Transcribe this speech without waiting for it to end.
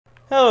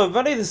Hello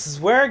everybody, this is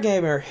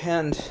Gamer,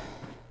 and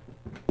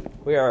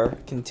we are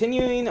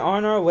continuing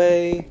on our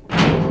way.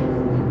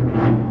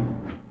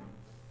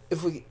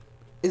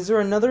 Is there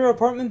another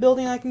apartment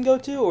building I can go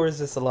to, or is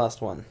this the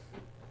last one?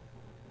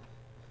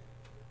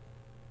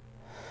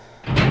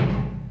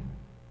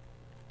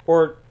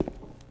 Or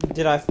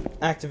did I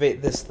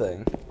activate this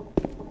thing?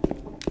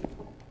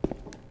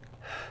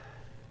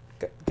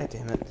 God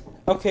damn it.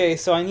 Okay,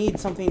 so I need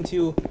something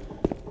to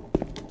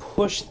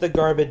push the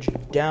garbage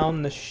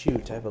down the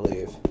chute, I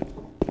believe.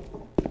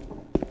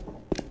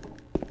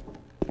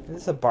 Is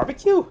this a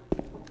barbecue?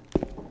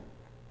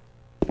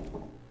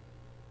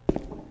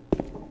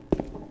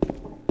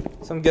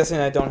 So I'm guessing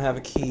I don't have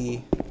a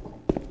key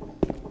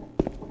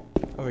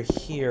over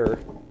here.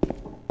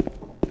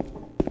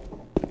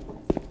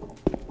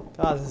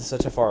 God, this is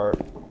such a far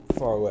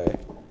away.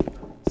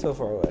 So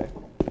far away.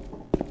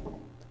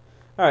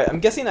 Alright, I'm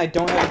guessing I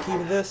don't have a key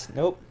to this.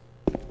 Nope.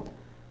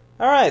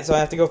 Alright, so I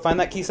have to go find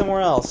that key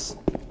somewhere else.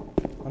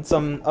 On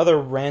some other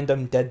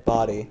random dead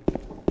body.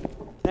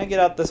 Can I get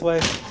out this way?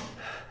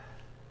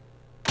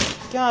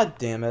 God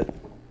damn it.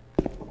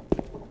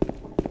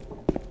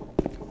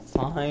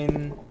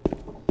 Fine.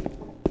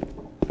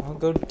 I'll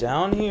go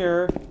down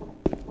here.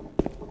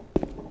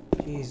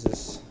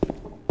 Jesus.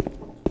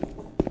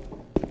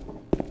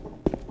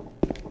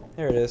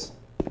 There it is.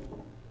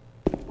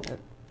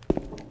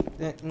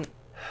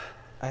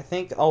 I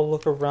think I'll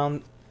look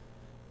around.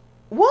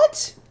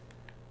 What?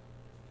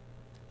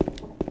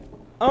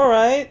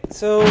 Alright,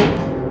 so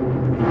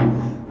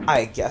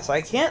I guess I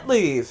can't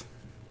leave.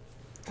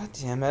 God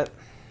damn it.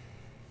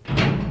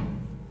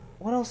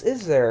 What else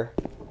is there?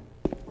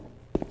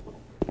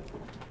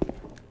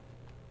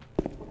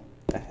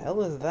 The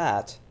hell is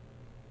that?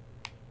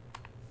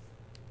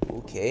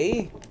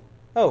 Okay.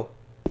 Oh.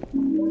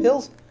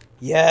 Pills?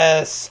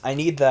 Yes! I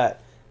need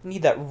that. I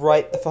need that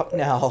right the fuck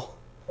now.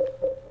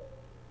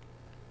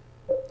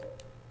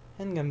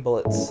 Handgun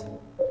bullets.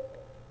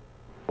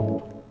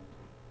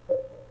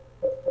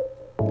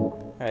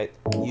 Alright,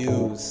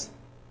 use.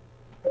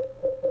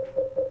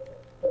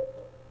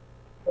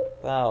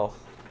 Wow.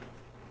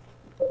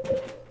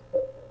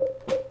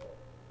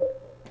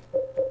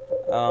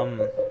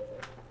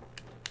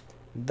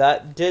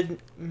 That did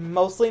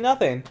mostly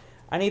nothing.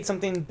 I need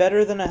something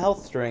better than a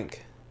health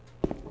drink.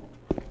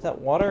 Is that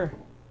water?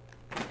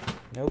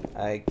 Nope,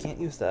 I can't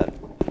use that.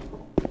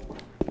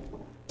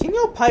 Can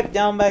you pipe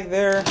down back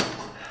there?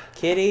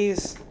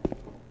 Kitties?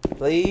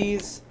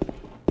 Please?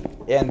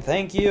 And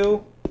thank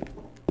you.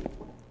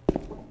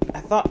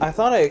 I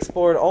thought I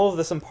explored all of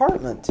this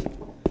apartment.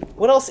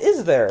 What else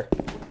is there?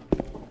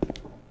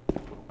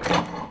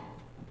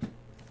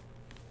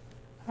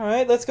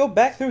 Alright, let's go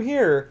back through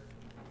here.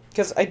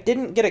 Because I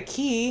didn't get a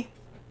key.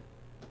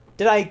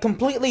 Did I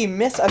completely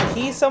miss a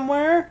key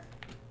somewhere?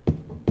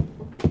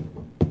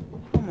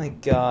 Oh my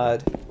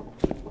god.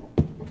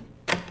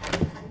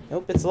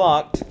 Nope, it's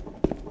locked.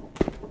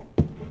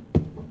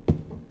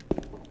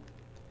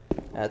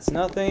 That's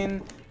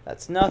nothing.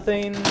 That's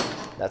nothing.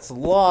 That's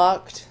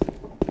locked.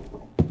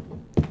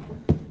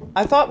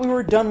 I thought we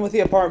were done with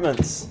the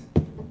apartments.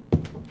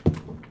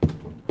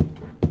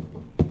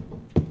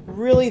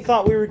 Really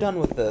thought we were done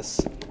with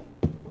this.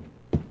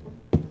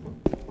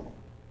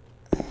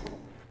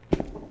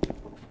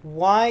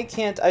 Why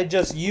can't I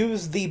just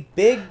use the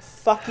big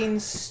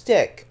fucking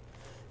stick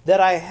that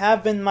I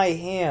have in my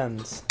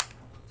hands?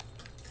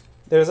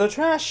 There's a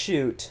trash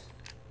chute.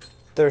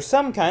 There's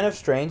some kind of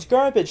strange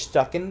garbage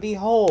stuck in the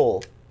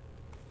hole.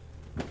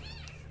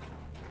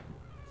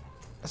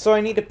 So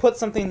I need to put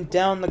something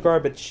down the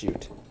garbage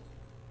chute.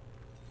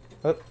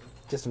 Oh,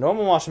 just a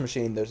normal washing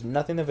machine. There's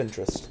nothing of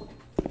interest.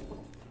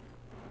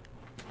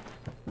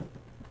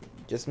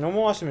 Just a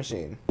normal washing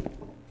machine.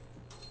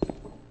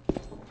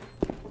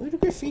 Who do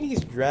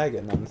graffiti's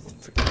dragon on the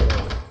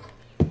freaking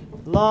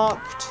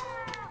locked?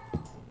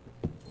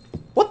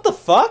 What the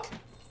fuck?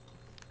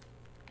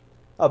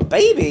 A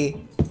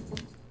baby?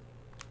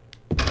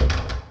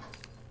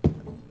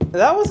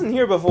 That wasn't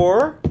here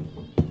before.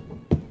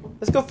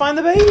 Let's go find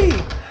the baby.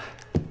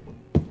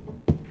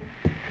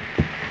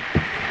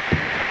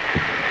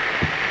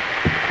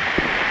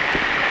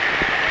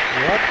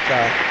 What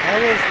the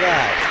hell is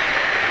that?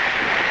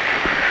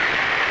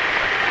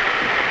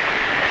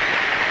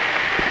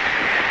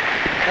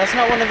 That's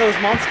not one of those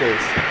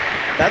monsters.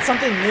 That's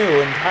something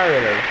new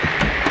entirely.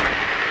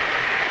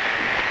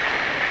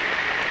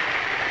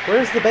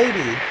 Where's the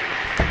baby?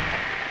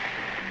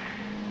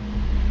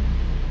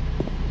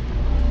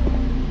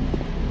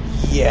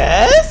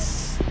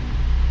 Yes?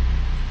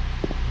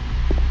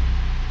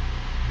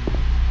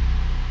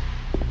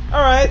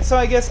 Alright, so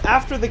I guess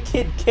after the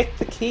kid kicked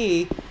the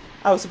key,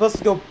 I was supposed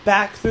to go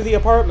back through the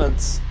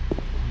apartments.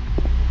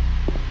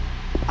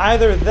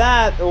 Either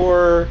that,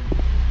 or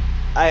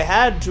I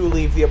had to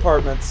leave the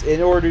apartments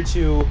in order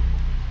to...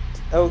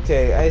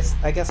 Okay,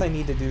 I guess I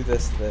need to do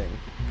this thing.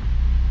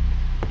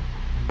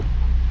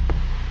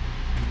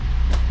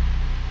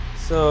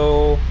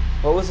 So,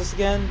 what was this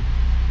again?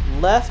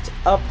 Left,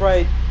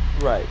 upright,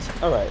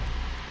 right. Alright.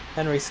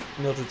 Henry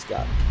Mildred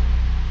Scott.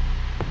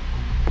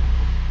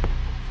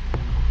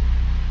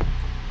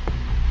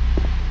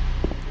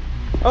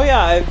 Oh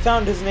yeah, I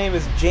found his name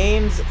is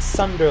James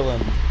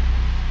Sunderland.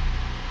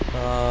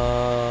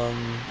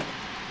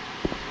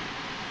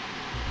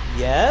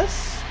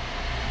 Yes?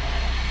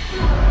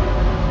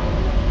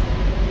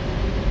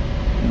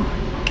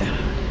 God.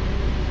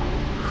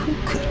 Who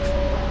could have?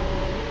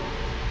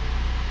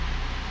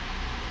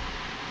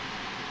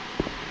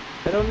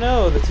 I don't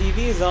know, the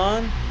TV's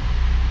on.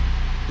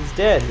 He's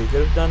dead, who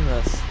could have done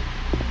this? This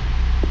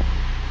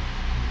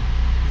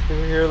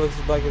figure here looks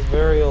like it's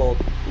very old.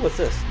 Ooh, what's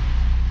this?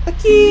 A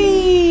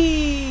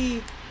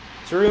key!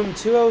 To room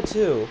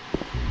 202.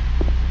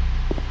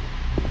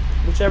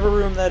 Whichever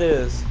room that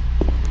is.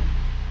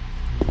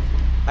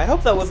 I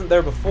hope that wasn't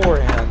there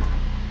beforehand.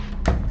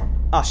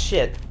 Ah,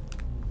 shit.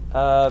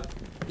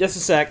 Just a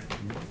sec.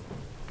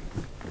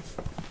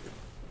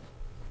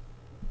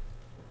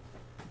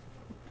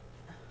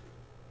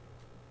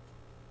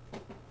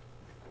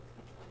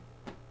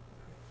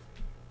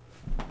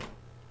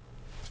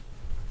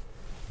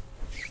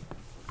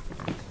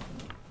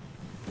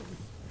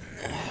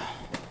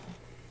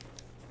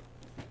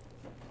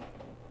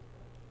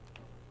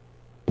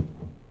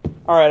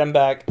 Alright, I'm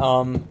back.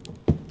 The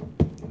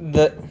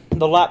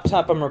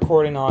laptop I'm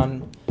recording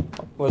on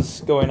was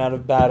going out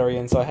of battery,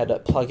 and so I had to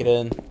plug it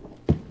in.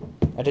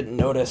 I didn't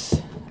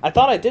notice. I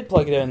thought I did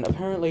plug it in.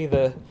 Apparently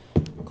the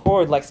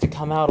cord likes to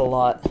come out a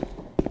lot.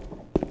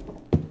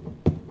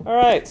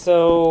 Alright,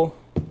 so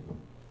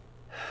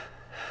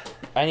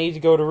I need to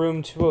go to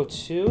room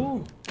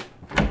 202.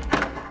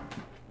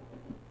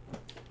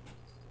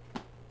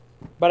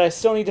 But I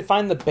still need to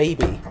find the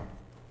baby.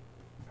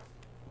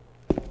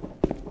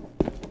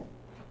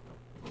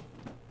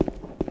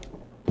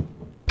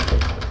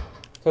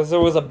 Because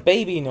there was a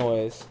baby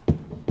noise.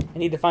 I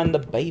need to find the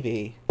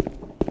baby.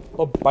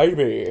 The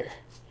baby.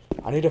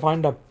 I need to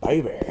find the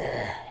baby.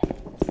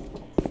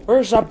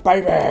 Where's the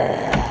baby?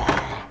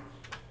 I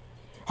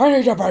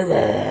need the baby.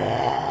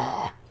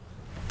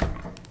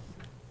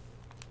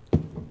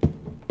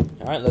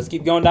 Alright, let's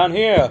keep going down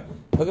here.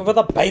 Looking for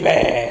the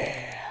baby.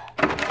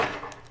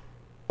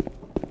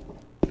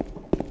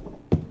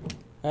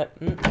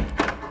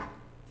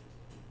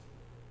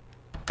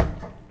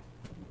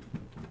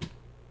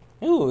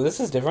 Ooh, this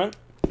is different.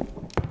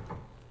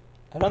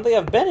 I don't think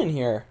I've been in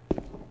here.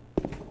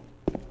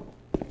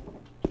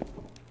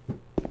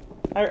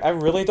 I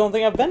really don't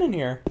think I've been in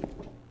here.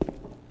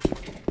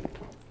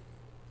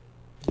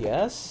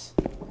 Yes?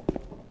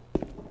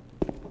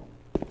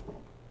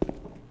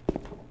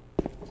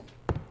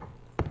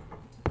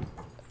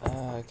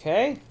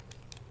 Okay.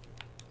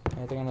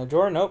 Anything on the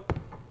door? Nope.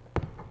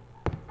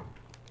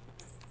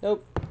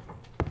 Nope.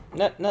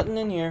 Nothing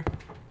in here.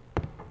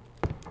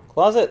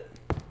 Closet.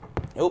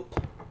 Nope.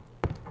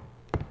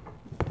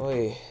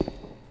 Oi.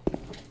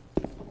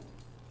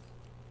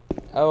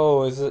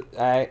 Oh, is it?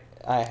 I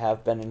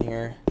have been in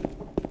here.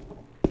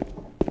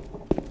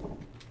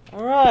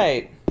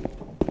 Alright.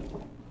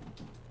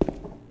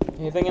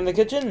 Anything in the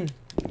kitchen?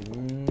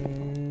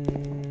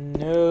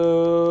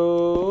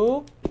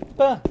 Nope.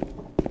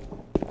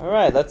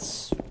 Alright,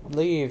 let's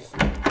leave.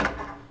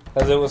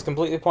 Because it was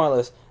completely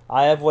pointless.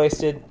 I have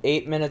wasted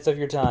 8 minutes of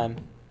your time.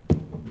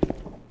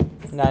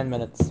 9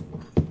 minutes.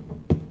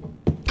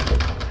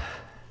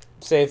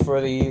 Save for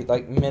the,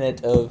 like,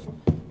 minute of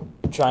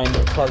trying to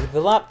plug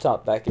the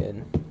laptop back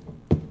in.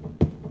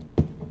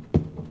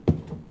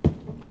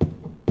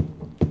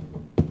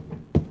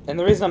 And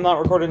the reason I'm not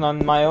recording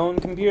on my own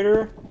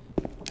computer,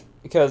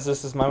 because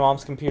this is my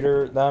mom's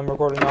computer that I'm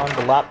recording on,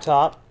 the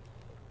laptop,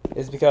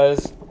 is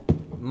because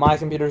my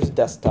computer's a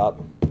desktop.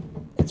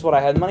 It's what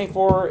I had money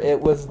for. It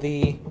was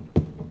the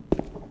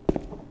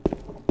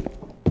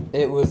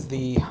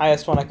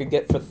highest one I could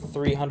get for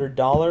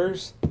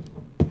 $300.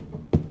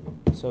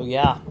 So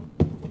yeah.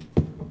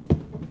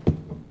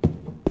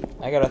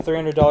 I got a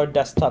 $300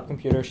 desktop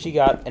computer. She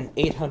got an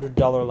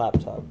 $800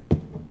 laptop.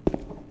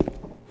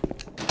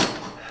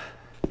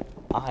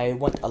 I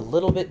went a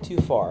little bit too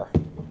far.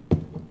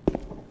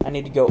 I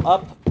need to go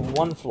up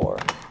 1 floor.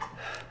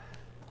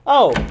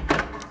 Oh!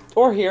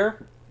 Or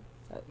here.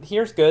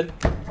 Here's good.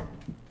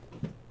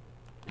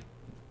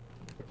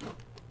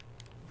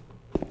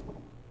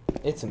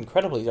 It's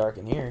incredibly dark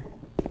in here.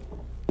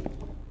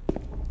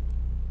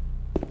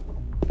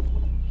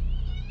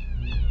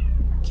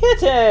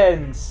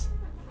 Kittens!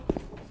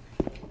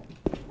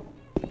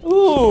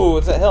 Ooh,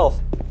 it's at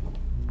health.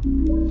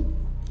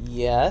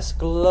 Yes,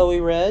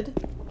 glowy red.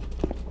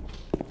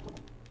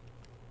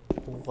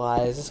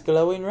 Why is this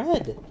glowing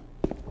red?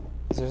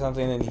 Is there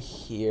something in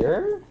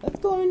here that's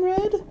glowing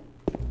red?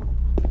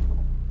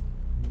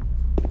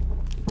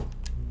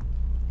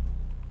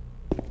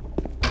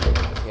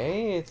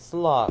 Okay, it's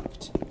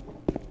locked.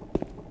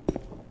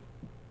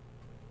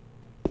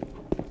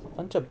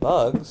 Bunch of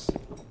bugs.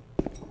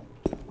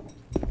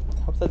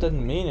 Hope that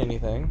doesn't mean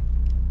anything.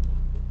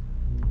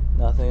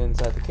 Nothing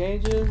inside the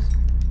cages.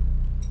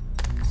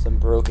 Some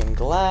broken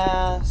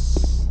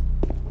glass.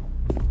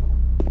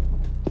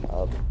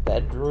 A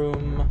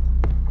bedroom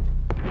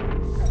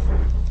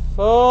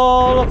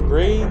full of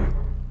green.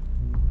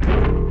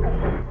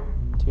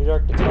 2 Too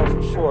dark to tell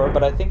for sure,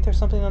 but I think there's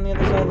something on the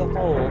other side of the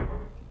hole.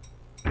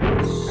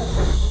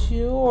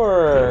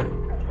 Sure.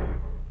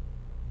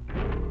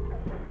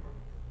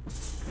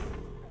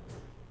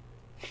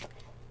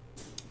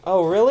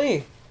 Oh,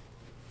 really?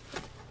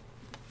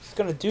 Just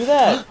gonna do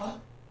that?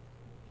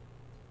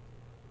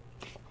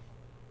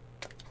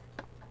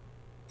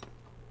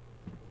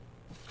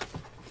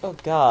 Oh,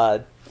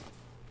 God.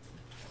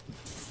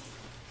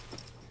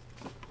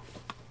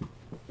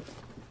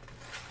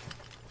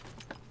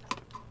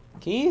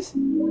 Keys?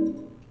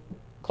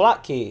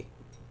 Clock key.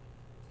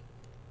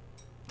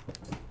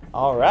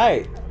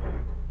 Alright.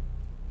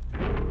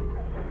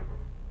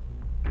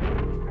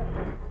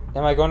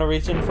 Am I going to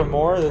reach in for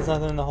more? There's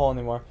nothing in the hole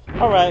anymore.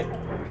 Alright.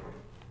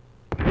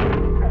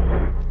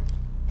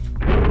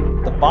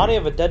 The body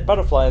of a dead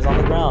butterfly is on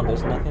the ground.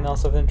 There's nothing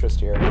else of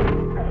interest here.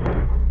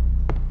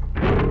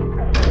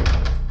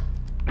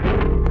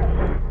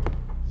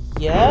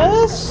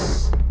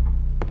 Yes?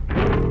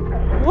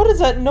 What is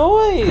that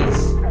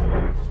noise?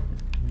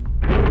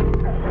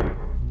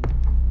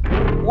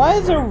 Why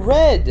is there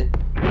red?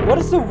 What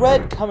is the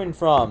red coming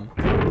from?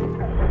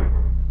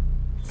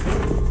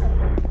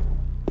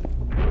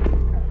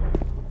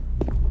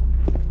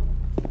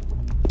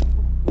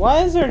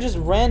 Why is there just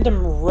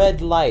random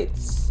red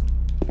lights?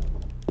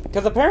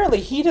 Because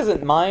apparently he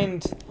doesn't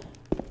mind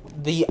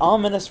the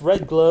ominous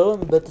red glow.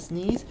 I'm about to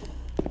sneeze.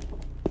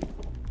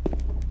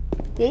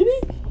 Maybe?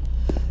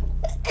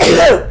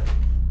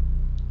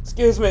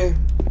 Excuse me.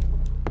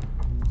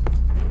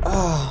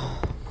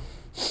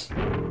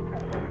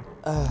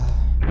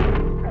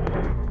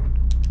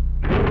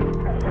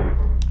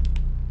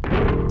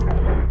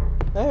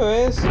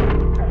 Anyways.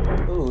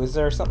 Ooh, is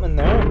there something in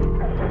there?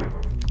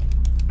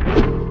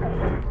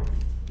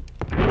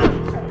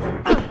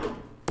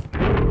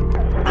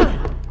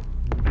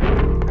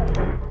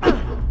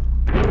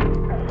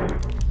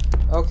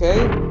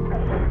 Okay.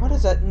 What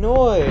is that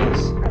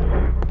noise?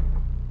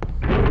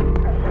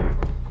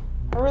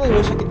 I really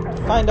wish I could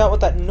find out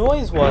what that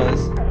noise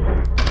was.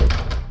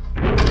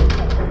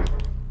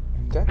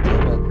 God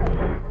damn it.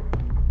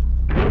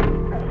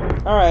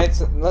 Alright,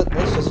 so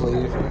let's just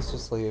leave. Let's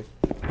just leave.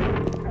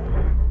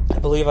 I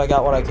believe I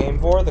got what I came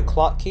for, the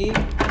clock key.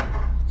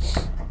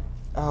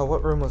 Oh,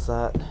 what room was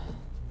that?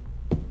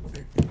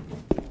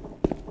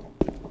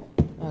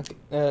 Okay,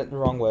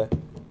 wrong way.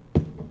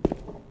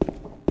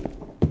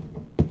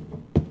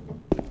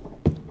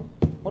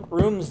 What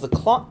room's the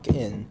clock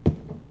in?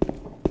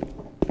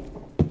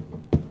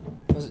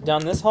 Was it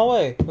down this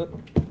hallway?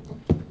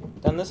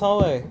 Down this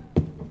hallway.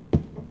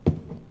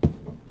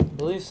 I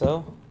believe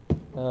so.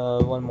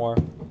 One more.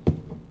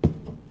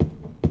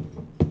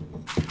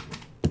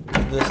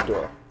 This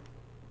door.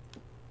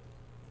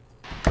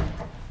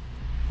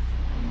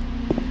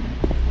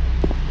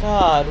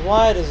 God,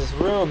 why does this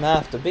room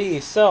have to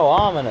be so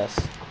ominous?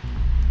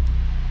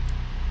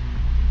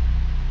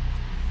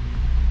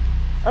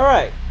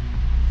 Alright.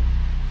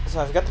 So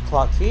I've got the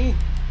clock key.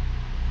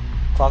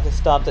 Clock is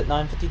stopped at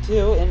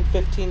 9:52 in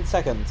 15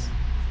 seconds.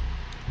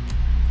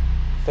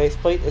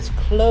 Faceplate is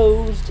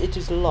closed. It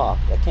is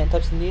locked. I can't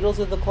touch the needles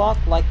of the clock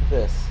like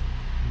this.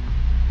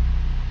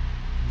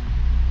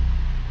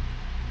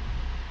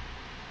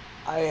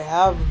 I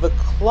have the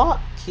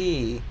clock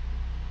key.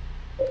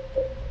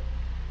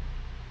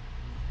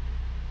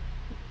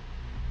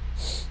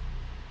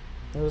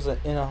 It was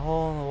in a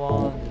hole in the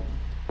wall.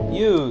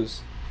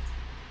 Use.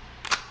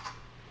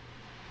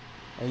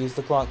 I used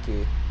the clock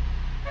key.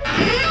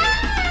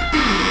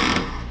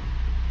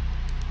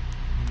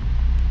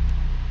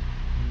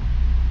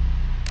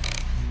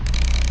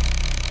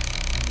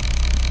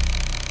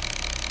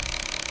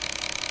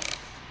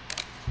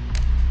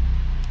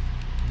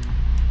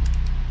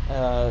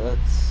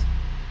 That's...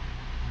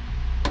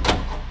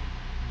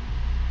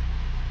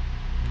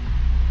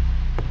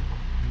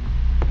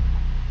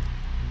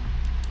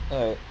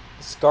 Alright.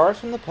 Scars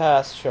from the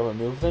past shall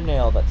remove the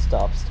nail that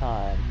stops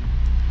time.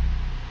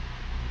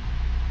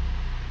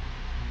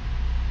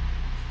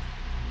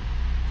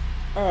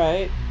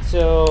 Alright,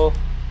 so...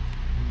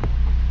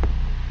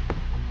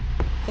 I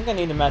think I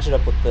need to match it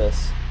up with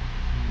this.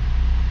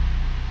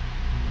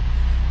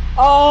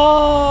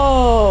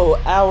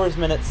 Oh! Hours,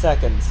 minutes,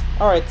 seconds.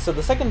 Alright, so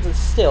the seconds is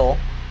still.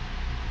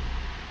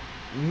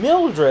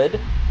 Mildred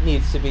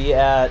needs to be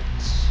at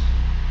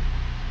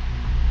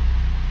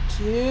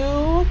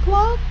 2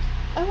 o'clock,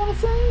 I want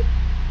to say?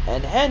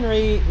 And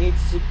Henry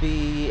needs to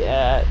be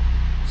at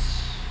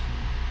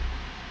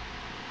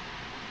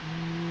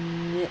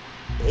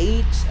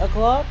 8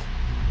 o'clock?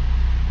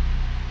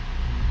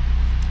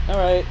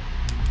 Alright.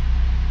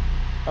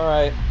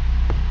 Alright.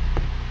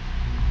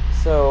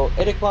 So,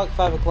 8 o'clock,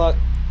 5 o'clock,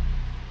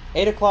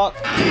 8 o'clock,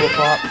 2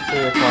 o'clock, 3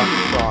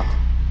 o'clock.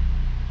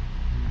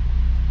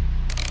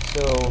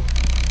 So,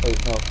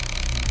 wait, no.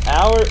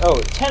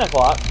 10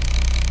 o'clock.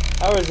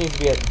 Hours need to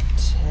be at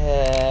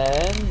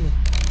 10.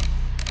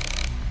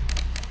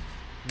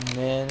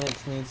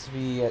 Minutes needs to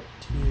be at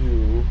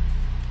 2.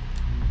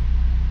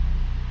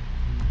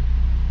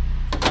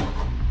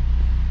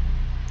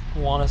 I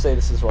want to say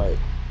this is right.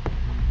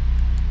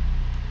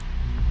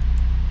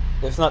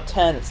 If it's not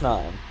 10, it's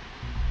 9.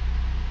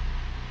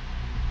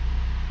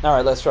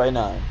 Alright, let's try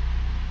 9.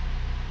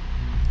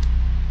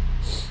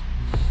 Let's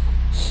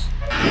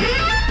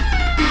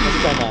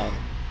try 9.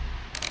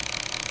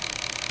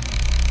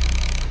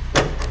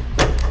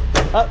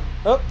 Up,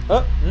 up,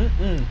 up,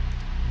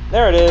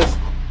 There it is.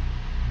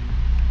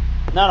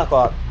 9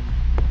 o'clock.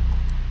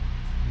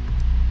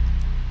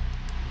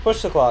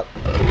 Push the clock.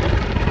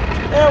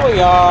 There we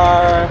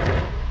are.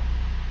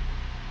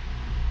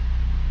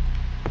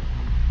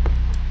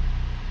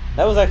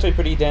 That was actually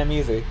pretty damn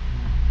easy.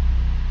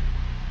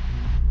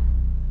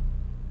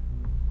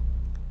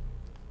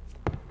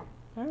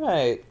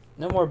 Alright.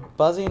 No more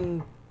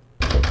buzzing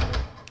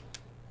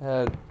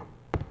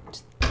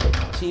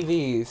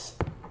TVs.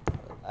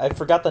 I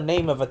forgot the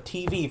name of a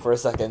TV for a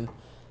second.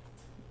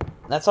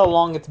 That's how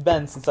long it's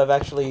been since I've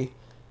actually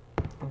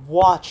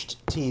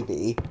watched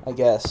TV, I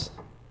guess.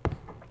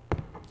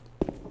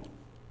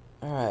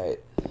 Alright.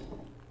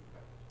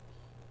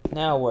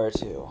 Now where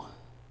to?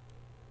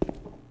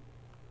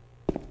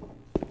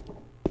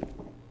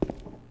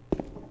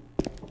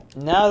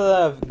 Now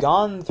that I've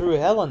gone through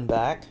hell and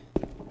back...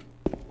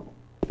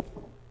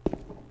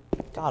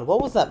 God,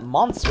 what was that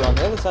monster on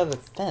the other side of the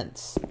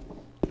fence?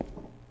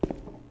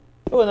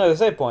 Oh, another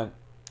save point.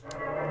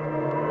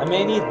 I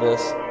may need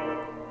this.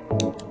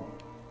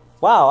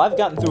 Wow, I've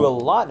gotten through a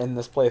lot in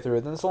this playthrough,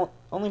 and it's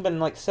only been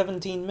like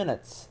 17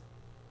 minutes.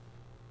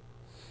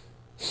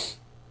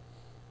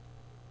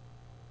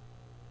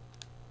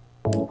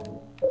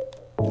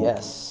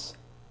 Yes.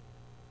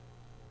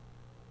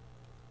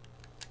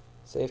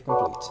 Save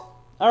complete.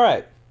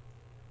 Alright.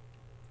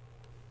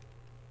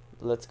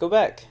 Let's go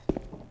back.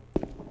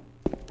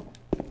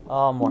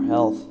 Oh, more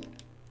health.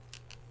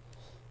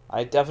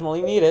 I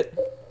definitely need it.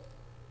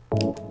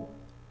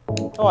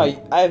 Oh,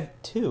 I have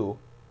 2.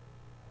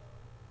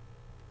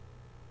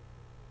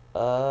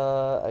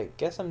 I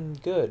guess I'm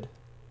good.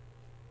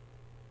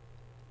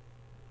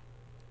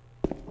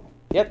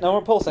 Yep, no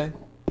more pulsing.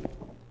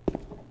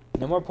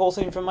 No more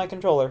pulsing from my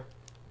controller.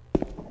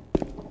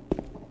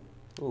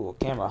 Ooh,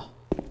 camera.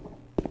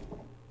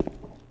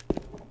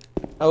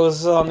 Oh, is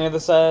this on the other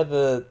side of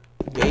the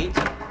gate?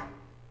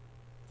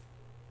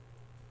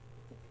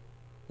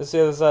 This is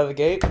the other side of the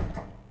gate?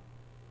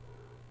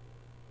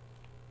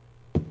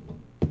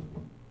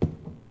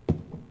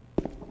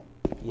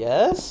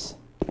 Yes?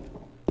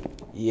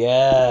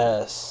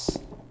 Yes.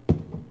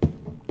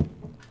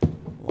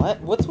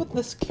 What? What's with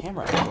this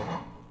camera angle?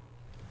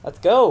 Let's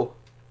go.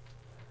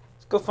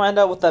 Let's go find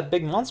out what that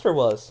big monster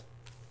was.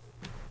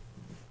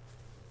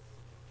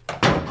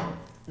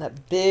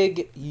 That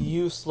big,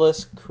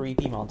 useless,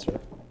 creepy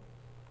monster.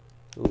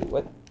 Ooh,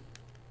 what?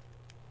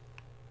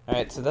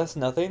 Alright, so that's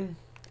nothing.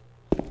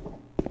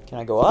 Can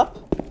I go up?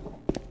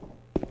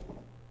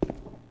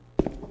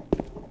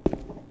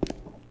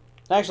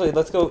 Actually,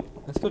 let's go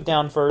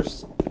down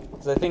first.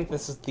 Because I think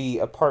this is the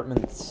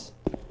apartments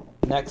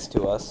next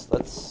to us.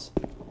 Let's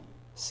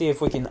see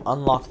if we can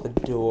unlock the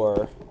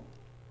door.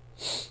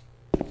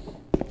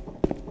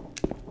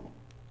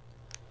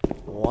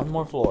 One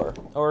more floor.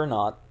 Or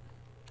not.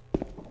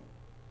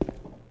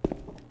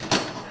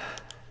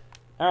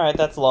 Alright,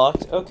 that's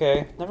locked.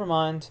 Okay, never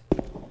mind.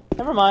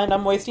 Never mind,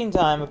 I'm wasting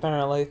time,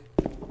 apparently.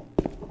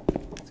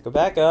 Let's go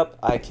back up.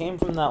 I came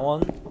from that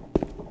one.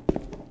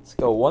 Let's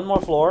go one more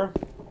floor.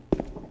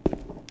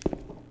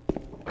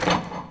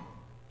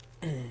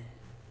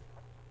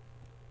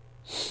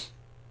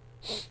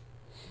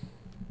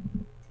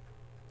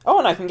 Oh,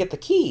 and I can get the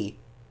key!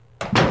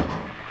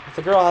 If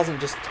the girl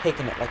hasn't just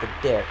taken it like a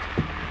dick.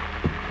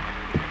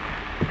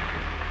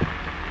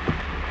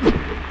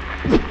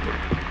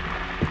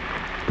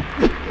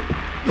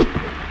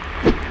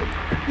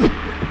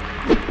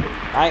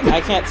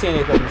 I can't see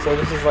anything, so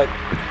this is like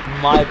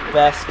my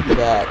best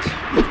bet.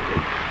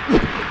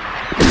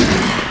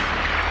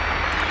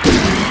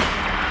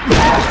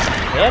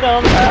 Hit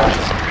him!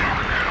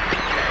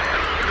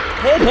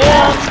 Hit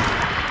him!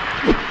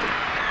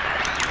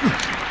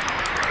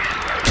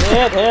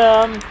 Hit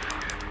him!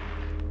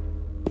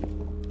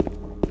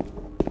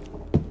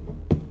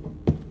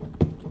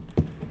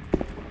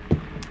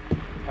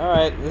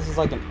 Alright, this is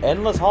like an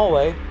endless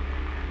hallway.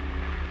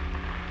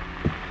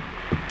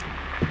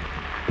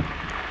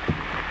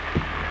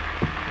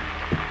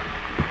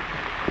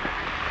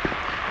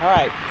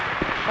 Alright.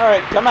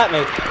 Alright, come at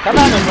me. Come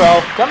at me,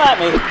 bro. Come at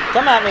me.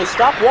 Come at me.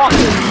 Stop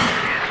walking.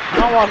 I'm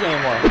not walking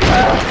anymore.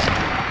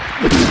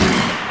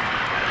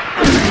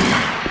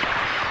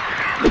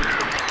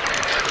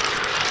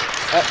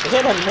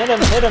 Hit him, hit him,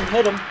 hit him,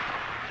 hit him.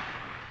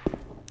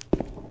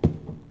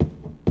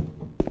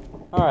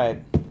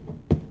 Alright.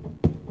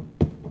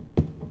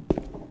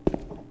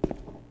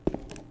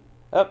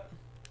 Up.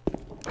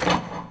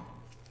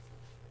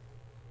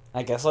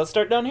 I guess let's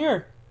start down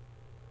here.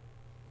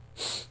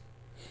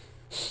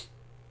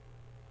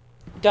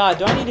 God,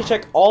 do I need to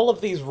check all of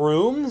these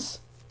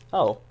rooms?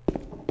 Oh.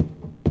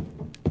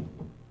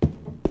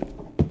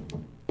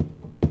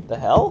 The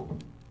hell?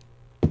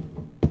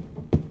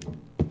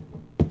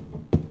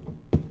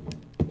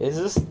 Is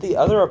this the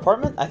other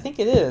apartment? I think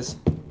it is.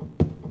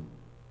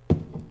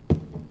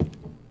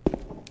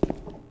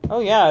 Oh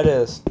yeah, it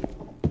is.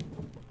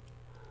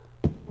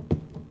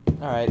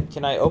 Alright,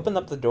 can I open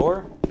up the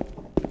door?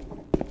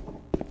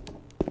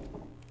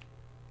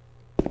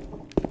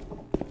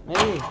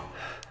 Maybe.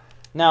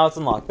 Now it's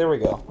unlocked. There we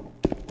go.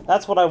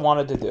 That's what I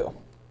wanted to do.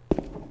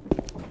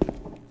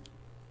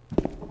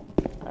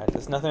 Alright,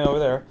 there's nothing over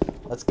there.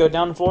 Let's go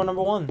down to floor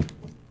number 1.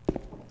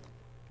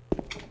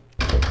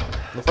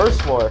 The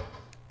first floor.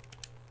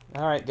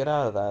 Alright, get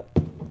out of that.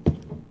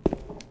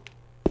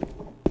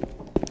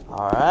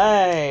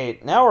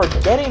 Alright, now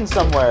we're getting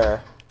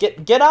somewhere.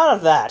 Get out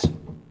of that!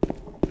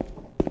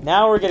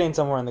 Now we're getting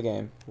somewhere in the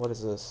game. What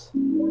is this?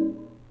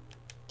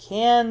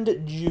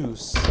 Canned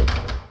juice.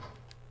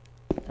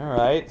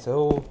 Alright,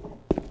 so...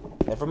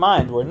 never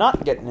mind, we're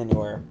not getting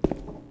anywhere.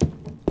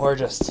 We're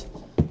just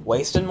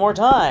wasting more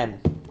time.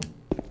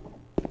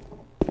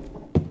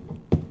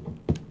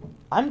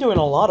 I'm doing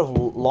a lot of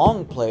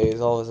long plays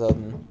all of a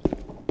sudden.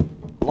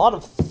 A lot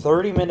of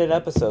 30-minute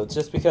episodes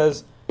just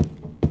because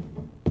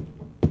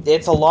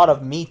it's a lot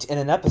of meat in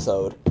an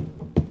episode.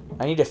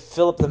 I need to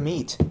fill up the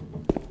meat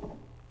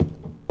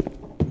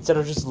instead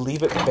of just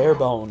leave it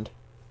bare-boned.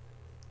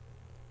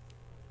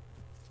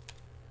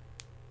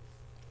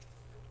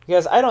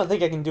 Because I don't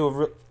think I can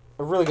do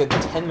a really good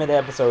 10-minute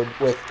episode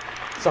with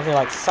something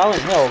like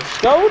Silent Hill.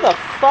 Go the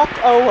fuck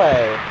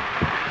away!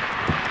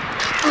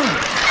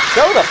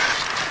 Go the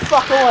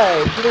fuck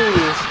away,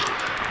 please!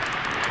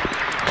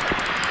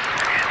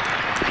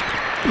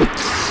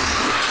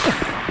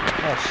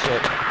 Oh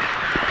shit.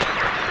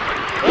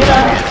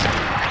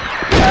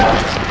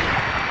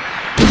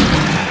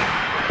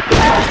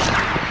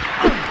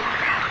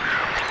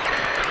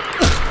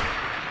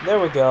 There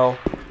we go.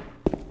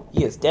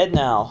 He is dead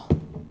now.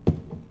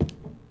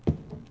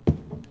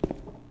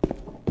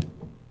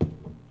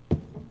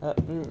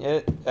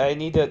 I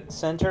need to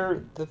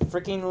center the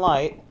freaking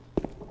light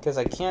because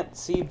I can't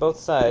see both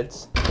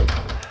sides.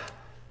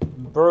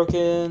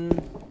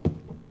 Broken.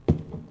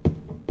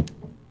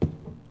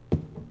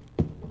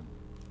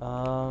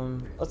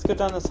 Let's go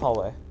down this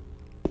hallway.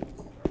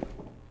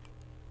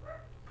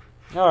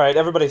 Alright,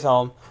 everybody's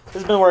home. This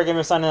has been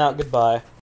Wargamer signing out. Goodbye.